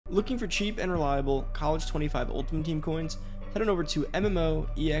Looking for cheap and reliable College 25 Ultimate Team coins? Head on over to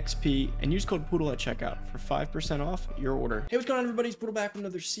MMOEXP and use code Poodle at checkout for 5% off your order. Hey, what's going on, everybody? It's Poodle back with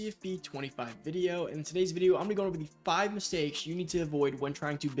another CFB 25 video. And in today's video, I'm going to go over the 5 mistakes you need to avoid when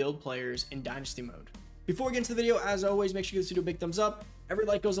trying to build players in Dynasty mode. Before we get into the video, as always, make sure you give this video a big thumbs up. Every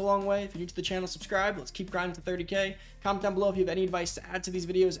like goes a long way. If you're new to the channel, subscribe. Let's keep grinding to 30K. Comment down below if you have any advice to add to these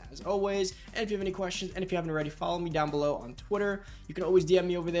videos, as always. And if you have any questions, and if you haven't already, follow me down below on Twitter. You can always DM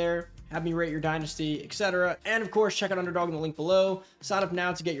me over there, have me rate your Dynasty, etc. And of course, check out Underdog in the link below. Sign up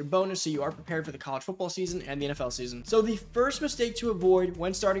now to get your bonus so you are prepared for the college football season and the NFL season. So the first mistake to avoid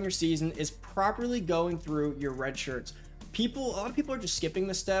when starting your season is properly going through your red shirts. A lot of people are just skipping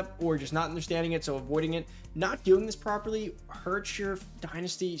this step or just not understanding it, so avoiding it. Not doing this properly hurts your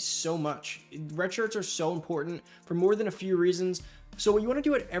Dynasty so much. Red shirts are so important for more than a few reasons. So what you want to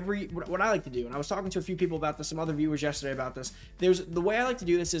do what I like to do, and I was talking to a few people about this, some other viewers yesterday about this. The way I like to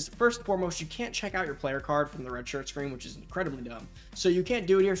do this is, first and foremost, you can't check out your player card from the red shirt screen, which is incredibly dumb. So you can't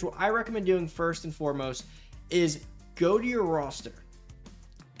do it here. So what I recommend doing first and foremost is go to your roster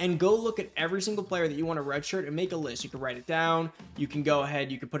and go look at every single player that you want to redshirt and make a list. You can write it down. You can go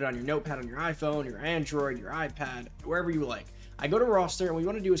ahead. You can put it on your notepad on your iPhone, your Android, your iPad, wherever you like. I go to roster, and what you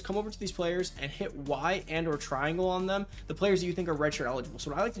want to do is come over to these players and hit Y and or triangle on them, the players that you think are redshirt eligible.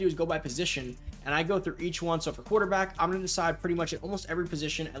 So what I like to do is go by position, and I go through each one. So for quarterback, I'm going to decide pretty much at almost every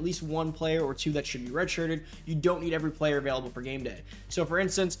position, at least one player or two that should be redshirted. You don't need every player available for game day. So for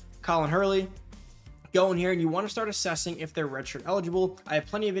instance, Colin Hurley, go in here and you want to start assessing if they're redshirt eligible. I have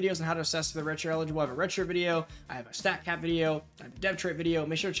plenty of videos on how to assess if they're redshirt eligible. I have a redshirt video, I have a stat cap video, I have a dev trait video.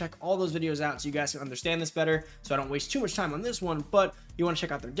 Make sure to check all those videos out so you guys can understand this better, so I don't waste too much time on this one. But you want to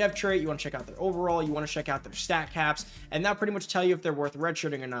check out their dev trait, you want to check out their overall, you want to check out their stat caps, and that'll pretty much tell you if they're worth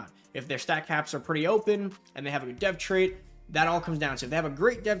redshirting or not. If their stat caps are pretty open and they have a good dev trait, that all comes down to, if they have a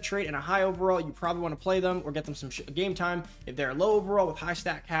great dev trait and a high overall, you probably want to play them or get them some game time. If they're low overall with high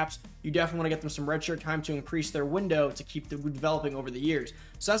stat caps, you definitely want to get them some redshirt time to increase their window to keep them developing over the years.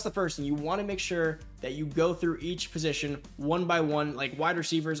 So that's the first thing. You want to make sure that you go through each position one by one. Like wide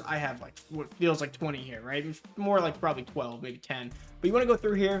receivers, I have like what feels like 20 here, right? More like probably 12, maybe 10. But you want to go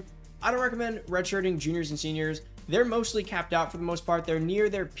through here. I don't recommend redshirting juniors and seniors. They're mostly capped out for the most part. They're near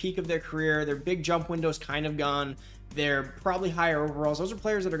their peak of their career. Their big jump window's kind of gone. They're probably higher overalls. Those are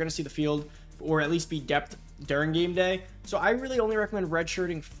players that are going to see the field or at least be depth during game day. So I really only recommend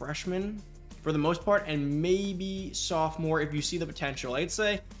redshirting freshmen for the most part, and maybe sophomore if you see the potential. Let's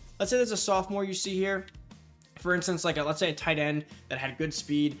say there's a sophomore you see here, for instance, like let's say a tight end that had good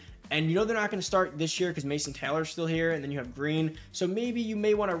speed, and you know they're not going to start this year because Mason Taylor's still here, and then you have Green. So maybe you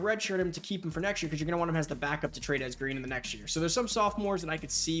may want to redshirt him to keep him for next year because you're going to want him as the backup to trade as Green in the next year. So there's some sophomores that I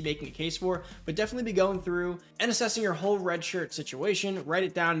could see making a case for, but definitely be going through and assessing your whole redshirt situation. Write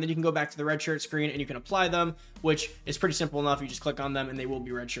it down, and then you can go back to the redshirt screen and you can apply them, which is pretty simple enough. You just click on them and they will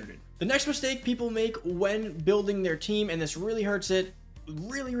be redshirted. The next mistake people make when building their team, and this really hurts it,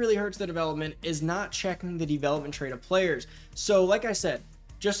 really hurts the development, is not checking the development trait of players. So like I said,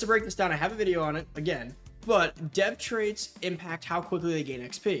 just to break this down, I have a video on it again, but dev traits impact how quickly they gain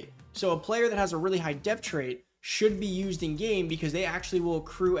XP. So a player that has a really high dev trait should be used in game because they actually will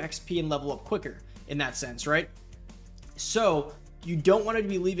accrue XP and level up quicker in that sense, right? So you don't want to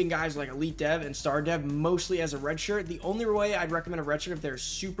be leaving guys like elite dev and star dev mostly as a redshirt. The only way I'd recommend a redshirt if they're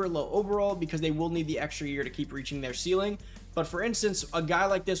super low overall, because they will need the extra year to keep reaching their ceiling. But for instance, a guy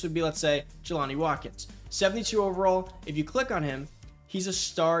like this would be, let's say, Jelani Watkins, 72 overall. If you click on him, he's a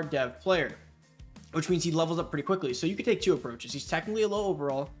star dev player, which means he levels up pretty quickly. So you could take two approaches. He's technically a low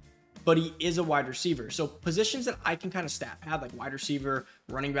overall, but he is a wide receiver. So positions that I can kind of stat pad, like wide receiver,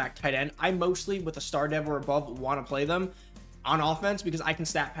 running back, tight end, I mostly, with a star dev or above, want to play them on offense because I can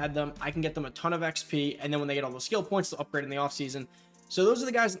stat pad them. I can get them a ton of XP, and then when they get all those skill points, they'll upgrade in the offseason. So those are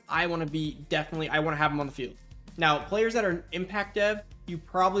the guys that I want to be I want to have them on the field. Now, players that are impact dev, you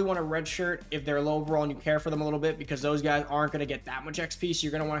probably want a redshirt if they're low overall and you care for them a little bit, because those guys aren't going to get that much XP. So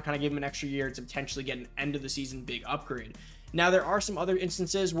you're going to want to kind of give them an extra year to potentially get an end of the season big upgrade. Now, there are some other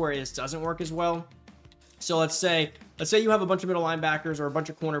instances where this doesn't work as well. So let's say you have a bunch of middle linebackers or a bunch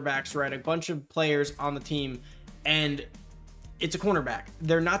of cornerbacks, right? A bunch of players on the team, and it's a cornerback.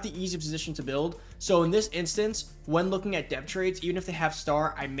 They're not the easiest position to build. So in this instance, when looking at dev traits, even if they have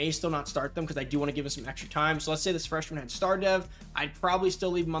star, I may still not start them because I do want to give him some extra time. So let's say this freshman had star dev, I'd probably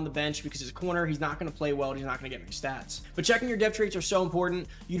still leave him on the bench because he's a corner. He's not going to play well, and he's not going to get any stats. But checking your dev traits are so important.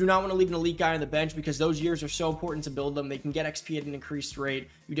 You do not want to leave an elite guy on the bench because those years are so important to build them. They can get XP at an increased rate.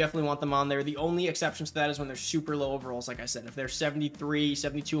 You definitely want them on there. The only exceptions to that is when they're super low overalls, like I said. If they're 73,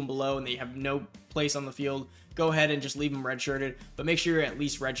 72 and below and they have no place on the field, go ahead and just leave them redshirted, but make sure you're at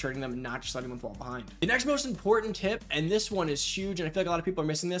least redshirting them and not just letting them fall behind. The next most important tip, and this one is huge, and I feel like a lot of people are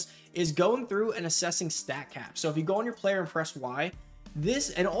missing this, is going through and assessing stat caps. So if you go on your player and press Y, this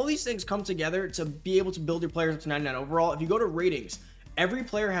and all these things come together to be able to build your players up to 99 overall. If you go to ratings, every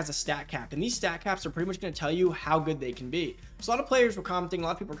player has a stat cap, and these stat caps are pretty much going to tell you how good they can be. So a lot of players were commenting, a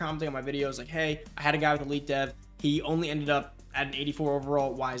lot of people were commenting on my videos like, hey, I had a guy with elite dev, he only ended up at an 84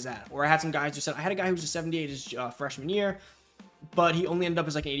 overall, why is that? Or I had some guys who said, I had a guy who was a 78 his freshman year, but he only ended up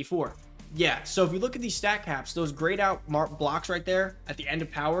as like an 84. Yeah, so if you look at these stat caps, those grayed out blocks right there at the end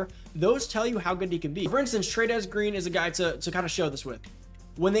of power, those tell you how good he can be. For instance, Trades Green is a guy to kind of show this with.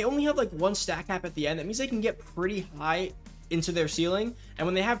 When they only have like one stat cap at the end, that means they can get pretty high into their ceiling, and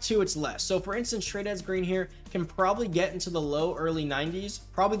when they have two, it's less. So for instance, Trades Green here can probably get into the low early 90s,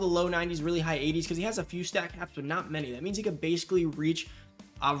 probably the low 90s, really high 80s, because he has a few stat caps, but not many. That means he could basically reach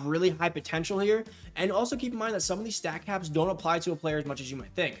a really high potential here. And also keep in mind that some of these stat caps don't apply to a player as much as you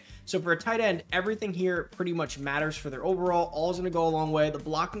might think. So for a tight end, everything here pretty much matters for their overall. All is going to go a long way. The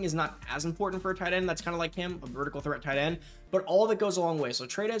blocking is not as important for a tight end. That's kind of like him, a vertical threat tight end, but all of it goes a long way. So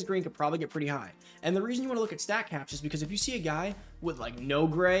Trades Green could probably get pretty high. And the reason you want to look at stat caps is because if you see a guy with like no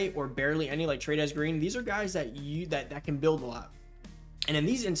gray or barely any like Trades Green, these are guys that that can build a lot. And in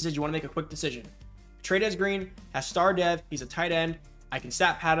these instances, you want to make a quick decision. Trades Green has star dev. He's a tight end. I can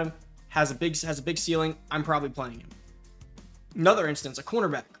stat pad him, has a big ceiling. I'm probably playing him. Another instance, a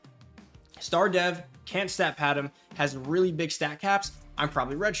cornerback. Star dev, can't stat pad him, has really big stat caps. I'm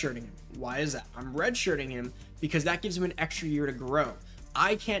probably redshirting him. Why is that? I'm redshirting him because that gives him an extra year to grow.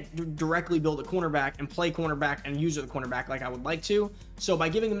 I can't directly build a cornerback and play cornerback and use the cornerback like I would like to. So by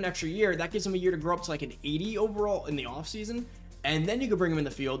giving him an extra year, that gives him a year to grow up to like an 80 overall in the offseason. And then you can bring him in the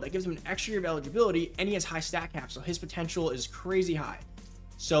field. That gives him an extra year of eligibility, and he has high stat caps, so his potential is crazy high.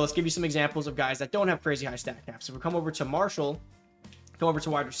 So let's give you some examples of guys that don't have crazy high stat caps. If we come over to Marshall, come over to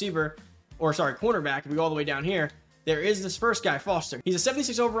wide receiver, or sorry, cornerback, if we go all the way down here, there is this first guy, Foster. He's a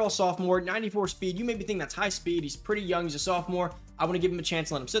 76 overall sophomore, 94 speed. You may be thinking that's high speed. He's pretty young. He's a sophomore. I want to give him a chance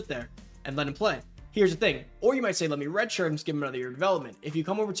and let him sit there and let him play. Here's the thing. Or you might say, let me redshirt him, just give him another year of development. If you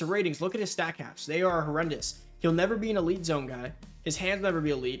come over to ratings, look at his stat caps. They are horrendous. He'll never be an elite zone guy. His hands will never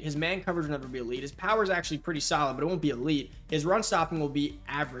be elite. His man coverage will never be elite. His power is actually pretty solid, but it won't be elite. His run stopping will be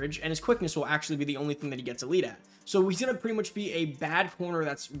average, and his quickness will actually be the only thing that he gets elite at. So he's going to pretty much be a bad corner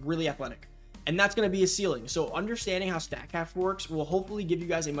that's really athletic, and that's going to be his ceiling. So understanding how StatCap works will hopefully give you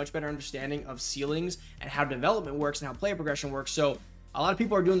guys a much better understanding of ceilings and how development works and how player progression works. So a lot of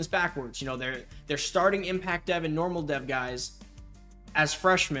people are doing this backwards. You know, they're starting impact dev and normal dev guys as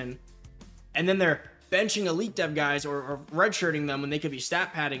freshmen, and then they're benching elite dev guys or redshirting them when they could be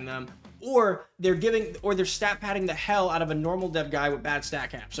stat padding them, or they're stat padding the hell out of a normal dev guy with bad stat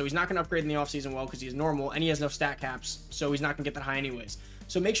caps. So he's not going to upgrade in the offseason well because he's normal and he has no stat caps, so he's not going to get that high anyways.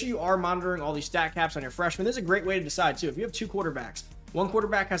 So make sure you are monitoring all these stat caps on your freshmen. This is a great way to decide too. If you have two quarterbacks, one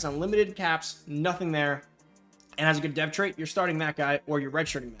quarterback has unlimited caps, nothing there, and has a good dev trait, you're starting that guy or you're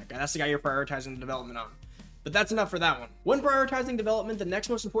redshirting that guy. That's the guy you're prioritizing the development on. But that's enough for that one. When prioritizing development, the next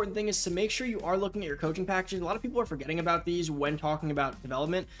most important thing is to make sure you are looking at your coaching packages. A lot of people are forgetting about these when talking about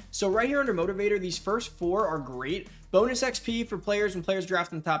development. So right here under Motivator, these first four are great. Bonus XP for players when players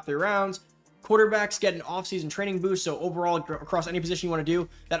draft in the top 3 rounds. Quarterbacks get an off-season training boost. So overall, across any position you want to do,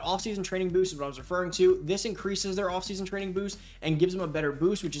 that off-season training boost is what I was referring to. This increases their off-season training boost and gives them a better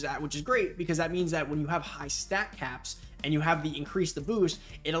boost, which is great because that means that when you have high stat caps and you have the increase the boost,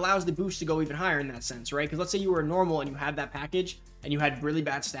 it allows the boost to go even higher in that sense, right? Because let's say you were a normal and you had that package and you had really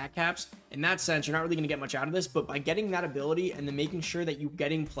bad stat caps. In that sense, you're not really going to get much out of this, but by getting that ability and then making sure that you're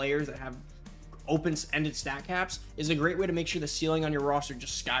getting players that have open-ended stat caps is a great way to make sure the ceiling on your roster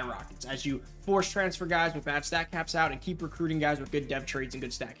just skyrockets as you force transfer guys with bad stat caps out and keep recruiting guys with good dev traits and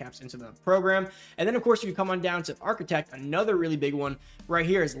good stat caps into the program. And then of course, if you come on down to Architect, another really big one right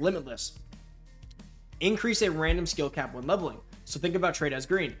here is Limitless. Increase a random skill cap when leveling. So think about Trades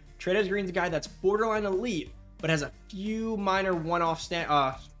Green. Trades Green's a guy that's borderline elite, but has a few minor one-off stat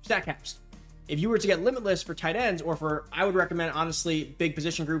caps. If you were to get Limitless for tight ends, or for, I would recommend, honestly, big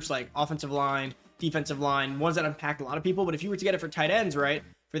position groups like offensive line, defensive line, ones that impact a lot of people, but if you were to get it for tight ends, right,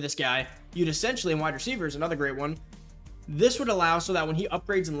 for this guy, you'd essentially, and wide receivers, another great one, this would allow so that when he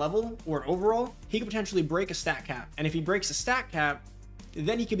upgrades in level or overall, he could potentially break a stat cap. And if he breaks a stat cap,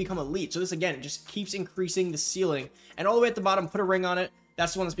 then he can become elite. So this, again, it just keeps increasing the ceiling. And all the way at the bottom, put a ring on it.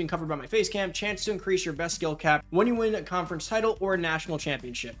 That's the one that's being covered by my face cam. Chance to increase your best skill cap when you win a conference title or a national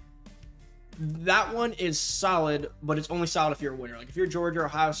championship. That one is solid, but it's only solid if you're a winner. Like if you're Georgia or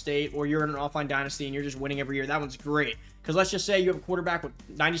Ohio State, or you're in an offline dynasty and you're just winning every year, that one's great. Because let's just say you have a quarterback with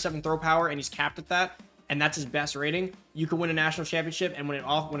 97 throw power and he's capped at that, and that's his best rating, you can win a national championship. And when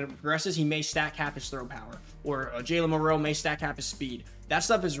it progresses, he may stack cap his throw power, or Jalen Monroe may stack cap his speed. That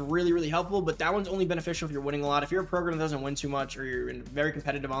stuff is really, really helpful, but that one's only beneficial if you're winning a lot. If you're a program that doesn't win too much, or you're in a very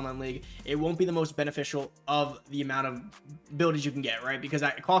competitive online league, it won't be the most beneficial of the amount of abilities you can get, right? Because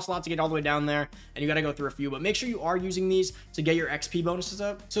it costs a lot to get all the way down there, and you got to go through a few. But make sure you are using these to get your XP bonuses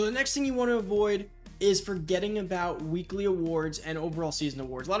up. So the next thing you want to avoid is forgetting about weekly awards and overall season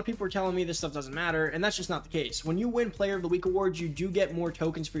awards. A lot of people are telling me this stuff doesn't matter, and that's just not the case. When you win Player of the Week awards, you do get more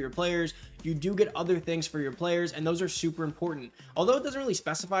tokens for your players, you do get other things for your players, and those are super important. Although it doesn't really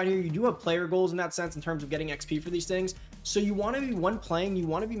specify it here, you do have player goals in that sense in terms of getting XP for these things. So you want to be, when playing, you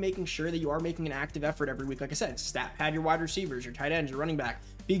want to be making sure that you are making an active effort every week. Like I said, stat pad your wide receivers, your tight ends, your running back.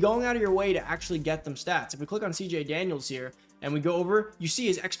 Be going out of your way to actually get them stats. If we click on CJ Daniels here and we go over, you see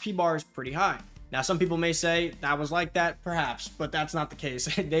his XP bar is pretty high. Now, some people may say that was like that, perhaps, but that's not the case.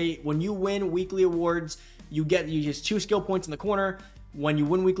 When you win weekly awards, you just 2 skill points in the corner. When you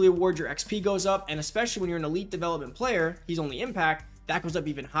win weekly awards, your XP goes up, and especially when you're an elite development player, he's only impact, that goes up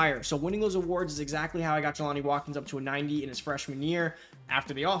even higher. So winning those awards is exactly how I got Jelani Watkins up to a 90 in his freshman year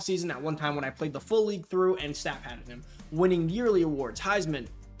after the offseason. At one time when I played the full league through and stat padded him. Winning yearly awards, Heisman,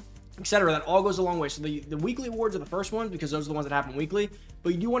 etc. That all goes a long way. So the weekly awards are the first ones because those are the ones that happen weekly,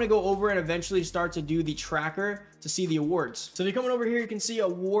 but you do want to go over and eventually start to do the tracker to see the awards. So if you're coming over here, you can see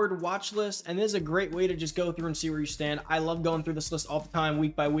award watch list, and this is a great way to just go through and see where you stand. I love going through this list all the time,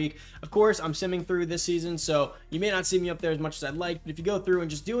 week by week. Of course, I'm simming through this season, so you may not see me up there as much as I'd like, but if you go through and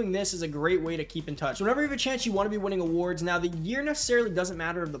just doing this is a great way to keep in touch. So whenever you have a chance, you want to be winning awards. Now, the year necessarily doesn't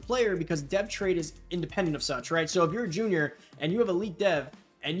matter of the player because dev trade is independent of such, right? So if you're a junior and you have elite dev,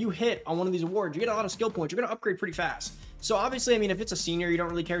 and you hit on one of these awards, you get a lot of skill points, you're going to upgrade pretty fast. So obviously, I mean, if it's a senior, you don't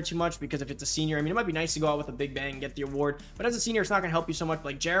really care too much because if it's a senior, I mean, it might be nice to go out with a big bang and get the award, but as a senior, it's not going to help you so much.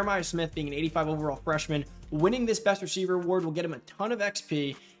 Like Jeremiah Smith being an 85 overall freshman, winning this best receiver award will get him a ton of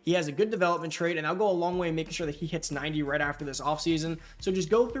XP. He has a good development trait, and I'll go a long way in making sure that he hits 90 right after this offseason. So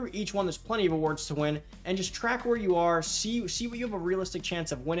just go through each one. There's plenty of awards to win, and just track where you are, see what you have a realistic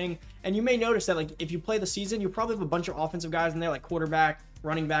chance of winning. And you may notice that, like, if you play the season, you probably have a bunch of offensive guys in there, like quarterback,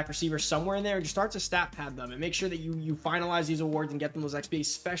 running back, receiver, somewhere in there, and just start to stat pad them and make sure that you finalize these awards and get them those XP,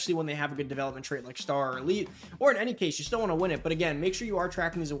 especially when they have a good development trait like star or elite, or in any case, you still want to win it. But again, make sure you are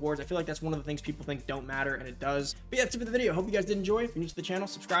tracking these awards. I feel like that's one of the things people think don't matter, and it does. But yeah, that's it for the video. Hope you guys did enjoy. If you're new to the channel,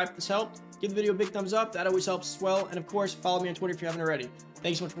 subscribe if this helped. Give the video a big thumbs up. That always helps as well. And of course, follow me on Twitter if you haven't already.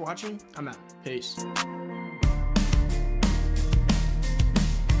 Thanks so much for watching. I'm out. Peace.